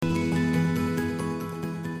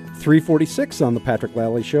346 on the Patrick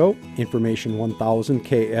Lally Show, information 1000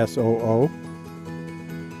 KSOO.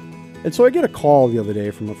 And so I get a call the other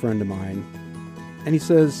day from a friend of mine, and he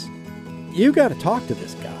says, "You got to talk to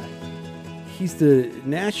this guy. He's the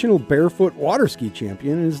national barefoot water ski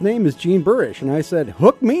champion, and his name is Gene Burish." And I said,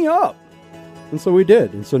 "Hook me up." And so we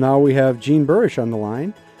did. And so now we have Gene Burish on the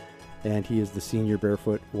line, and he is the senior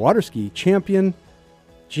barefoot water ski champion.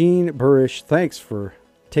 Gene Burish, thanks for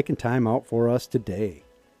taking time out for us today.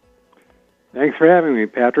 Thanks for having me,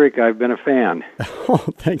 Patrick. I've been a fan. Oh,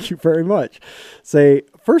 thank you very much.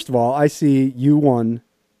 First of all, I see you won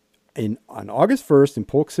on August 1st in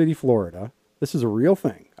Polk City, Florida. This is a real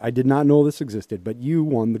thing. I did not know this existed, but you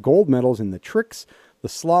won the gold medals in the tricks, the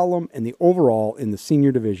slalom, and the overall in the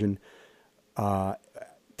senior division. Tell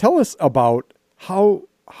us about how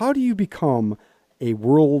do you become a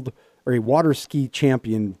world or a water ski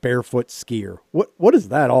champion barefoot skier? What is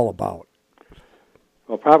that all about?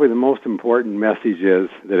 Well, probably the most important message is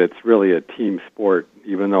that it's really a team sport.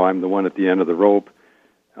 Even though I'm the one at the end of the rope,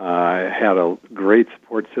 I had a great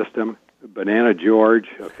support system. Banana George,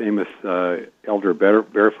 a famous elder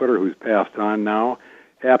barefooter who's passed on now,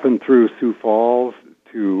 happened through Sioux Falls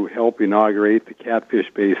to help inaugurate the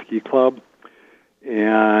Catfish Bay Ski Club.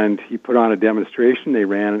 And he put on a demonstration. They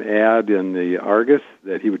ran an ad in the Argus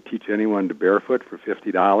that he would teach anyone to barefoot for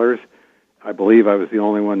 $50. I believe I was the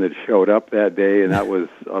only one that showed up that day, and that was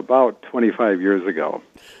about 25 years ago.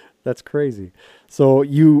 That's crazy. So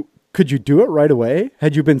could you do it right away?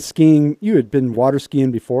 Had you been skiing? You had been water skiing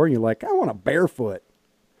before, and you're like, I want to barefoot.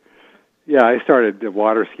 Yeah, I started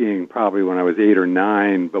water skiing probably when I was 8 or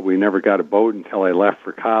 9, but we never got a boat until I left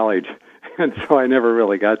for college, and so I never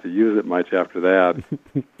really got to use it much after that.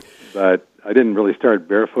 But I didn't really start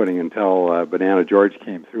barefooting until Banana George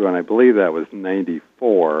came through, and I believe that was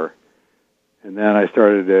 94. And then I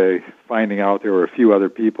started finding out there were a few other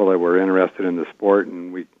people that were interested in the sport,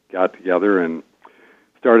 and we got together and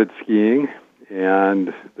started skiing,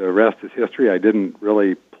 and the rest is history. I didn't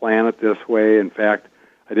really plan it this way. In fact,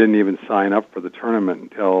 I didn't even sign up for the tournament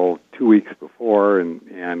until 2 weeks before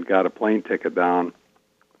and got a plane ticket down.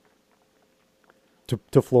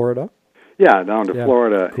 To Florida? Yeah, down to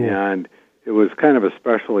Florida. Cool. And it was kind of a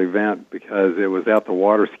special event because it was at the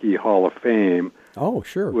Water Ski Hall of Fame. Oh,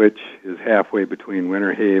 sure. Which is halfway between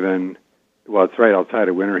Winter Haven. Well, it's right outside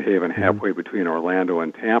of Winter Haven, halfway between Orlando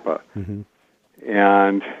and Tampa. Mm-hmm.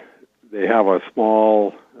 And they have a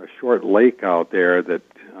short lake out there that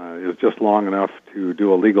is just long enough to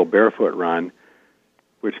do a legal barefoot run,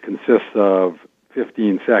 which consists of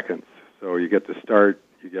 15 seconds. So you get to start,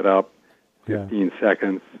 you get up, 15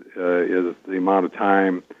 seconds is the amount of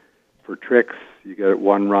time for tricks. You get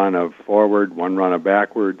one run of forward, one run of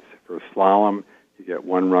backwards. For slalom, you get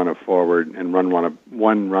one run of forward and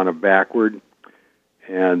one run of backward.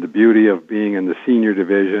 And the beauty of being in the senior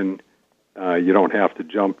division, you don't have to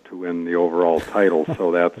jump to win the overall title.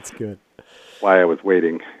 So that's good. Why I was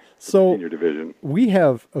waiting for the senior division. We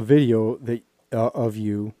have a video that of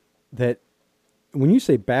you that when you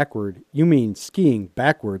say backward, you mean skiing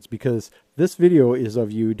backwards, because this video is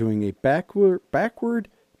of you doing a backward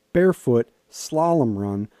barefoot slalom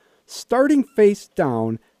run, starting face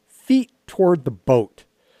down, feet toward the boat.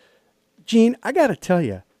 Gene, I got to tell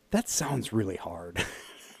you, that sounds really hard.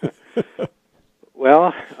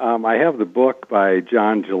 Well, I have the book by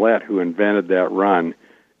John Gillette, who invented that run,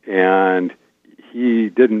 and he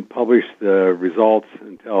didn't publish the results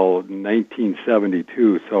until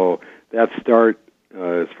 1972. So that start,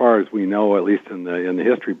 as far as we know, at least in the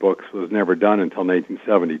history books, was never done until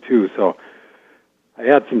 1972. So I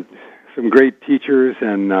had some great teachers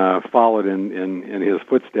and followed in his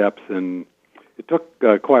footsteps, and it took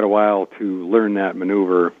quite a while to learn that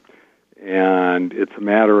maneuver. And it's a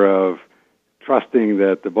matter of trusting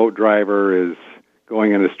that the boat driver is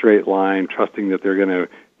going in a straight line, trusting that they're going to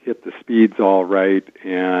hit the speeds all right,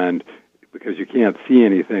 and because you can't see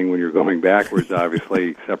anything when you're going backwards, obviously,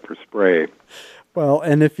 except for spray. Well,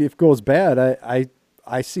 and if it goes bad,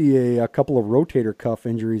 I see a couple of rotator cuff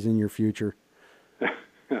injuries in your future.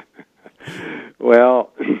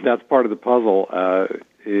 Well, that's part of the puzzle,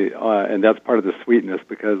 and that's part of the sweetness,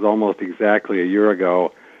 because almost exactly a year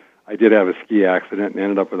ago, I did have a ski accident and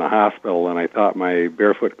ended up in the hospital, and I thought my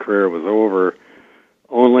barefoot career was over,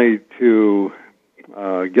 only to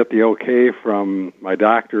get the okay from my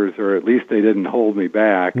doctors, or at least they didn't hold me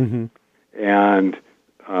back, and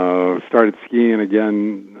started skiing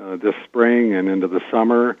again this spring and into the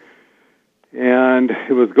summer. And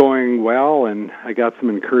it was going well, and I got some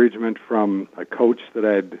encouragement from a coach that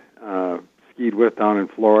I'd skied with down in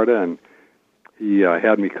Florida, and he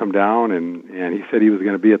had me come down, and he said he was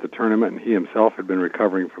going to be at the tournament, and he himself had been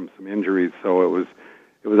recovering from some injuries. So it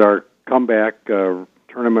was our comeback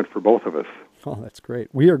tournament for both of us. Oh, that's great.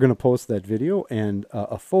 We are going to post that video and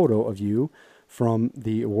a photo of you from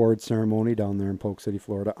the award ceremony down there in Polk City,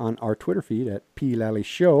 Florida, on our Twitter feed at P. Lally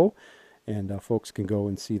Show, and folks can go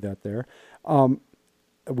and see that there.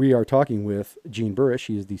 We are talking with Gene Burish.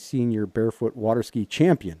 He is the senior barefoot water ski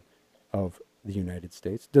champion of the United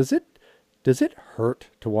States. Does it hurt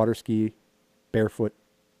to water ski barefoot?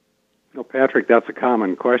 No, Patrick, that's a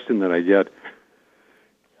common question that I get,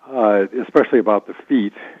 especially about the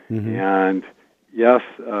feet. Mm-hmm. And yes,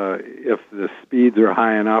 if the speeds are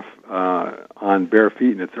high enough on bare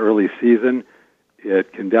feet and it's early season,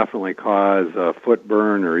 it can definitely cause a foot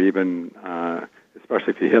burn, or even,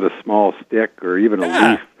 especially if you hit a small stick or even a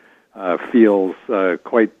leaf, feels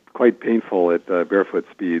quite painful at barefoot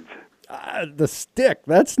speeds. The stick,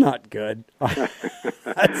 that's not good.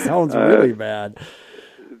 That sounds really bad.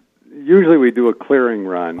 Usually we do a clearing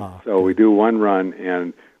run. So we do one run,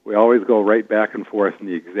 and we always go right back and forth in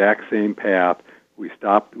the exact same path. We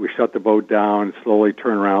shut the boat down, slowly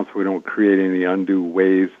turn around so we don't create any undue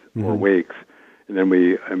waves or wakes, and then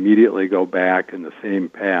we immediately go back in the same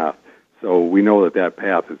path. So we know that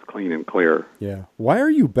path is clean and clear. Yeah. Why are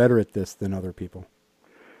you better at this than other people?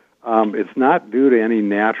 It's not due to any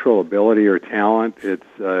natural ability or talent. It's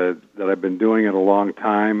that I've been doing it a long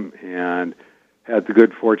time and had the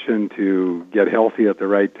good fortune to get healthy at the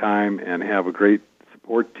right time and have a great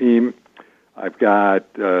support team. I've got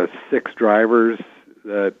 6 drivers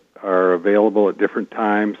that are available at different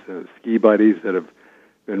times, ski buddies that have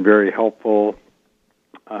been very helpful,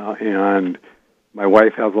 and my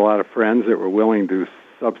wife has a lot of friends that were willing to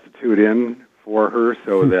substitute in for her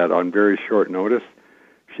so that on very short notice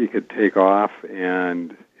she could take off,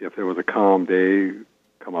 and if there was a calm day,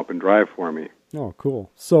 come up and drive for me. Oh, cool.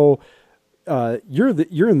 So you're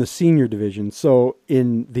in the senior division. So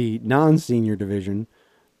in the non-senior division,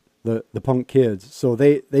 the punk kids, so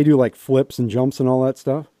they do like flips and jumps and all that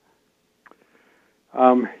stuff?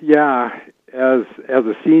 Yeah. As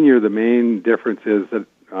a senior, the main difference is that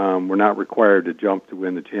we're not required to jump to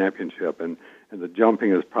win the championship, and the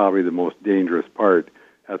jumping is probably the most dangerous part.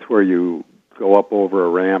 That's where you go up over a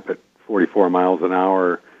ramp at 44 miles an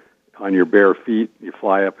hour on your bare feet. You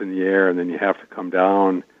fly up in the air, and then you have to come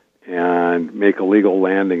down and make a legal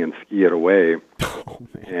landing and ski it away. Oh,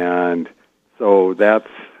 man. And so that's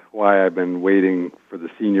why I've been waiting for the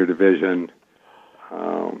senior division.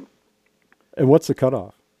 And what's the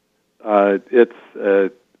cutoff? It's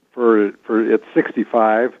it's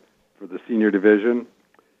 65 for the senior division,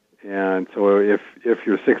 and so if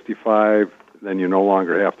you're 65, then you no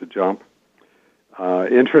longer have to jump.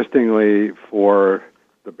 Interestingly, for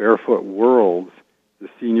the Barefoot Worlds, the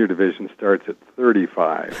senior division starts at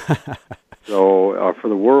 35. So for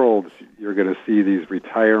the Worlds, you're going to see these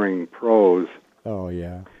retiring pros. Oh,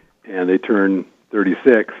 yeah. And they turn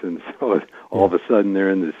 36, and so all of a sudden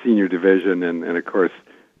they're in the senior division, and of course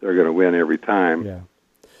they're going to win every time.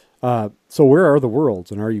 Yeah. So where are the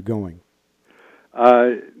Worlds, and are you going?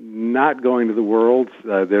 Not going to the Worlds.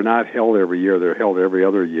 They're not held every year. They're held every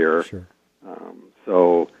other year. Sure.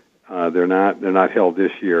 So they're not held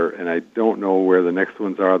this year, and I don't know where the next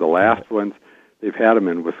ones are. The last ones, they've had them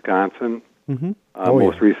in Wisconsin. Mm-hmm.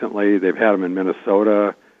 Most recently, they've had them in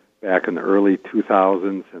Minnesota back in the early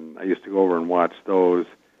 2000s, and I used to go over and watch those.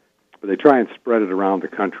 But they try and spread it around the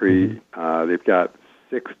country. Mm-hmm. They've got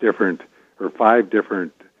 5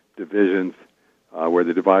 different divisions where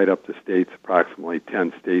they divide up the states, approximately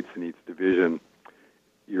 10 states in each division.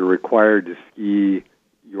 You're required to ski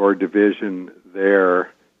your division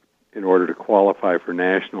there in order to qualify for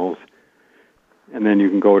nationals, and then you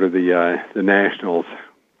can go to the nationals.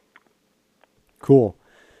 Cool.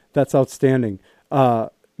 That's outstanding.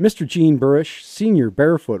 Mr. Gene Burish, senior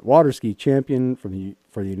barefoot water ski champion for the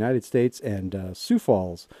United States and Sioux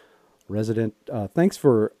Falls resident. Thanks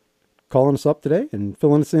for calling us up today and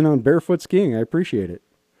filling us in on barefoot skiing. I appreciate it.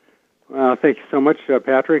 Well, thank you so much,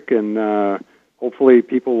 Patrick, and hopefully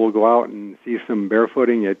people will go out and see some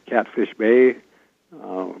barefooting at Catfish Bay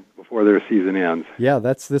before their season ends. Yeah,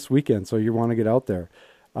 that's this weekend, so you want to get out there.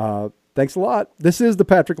 Thanks a lot. This is the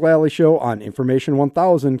Patrick Lally Show on Information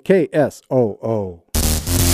 1000 KSOO.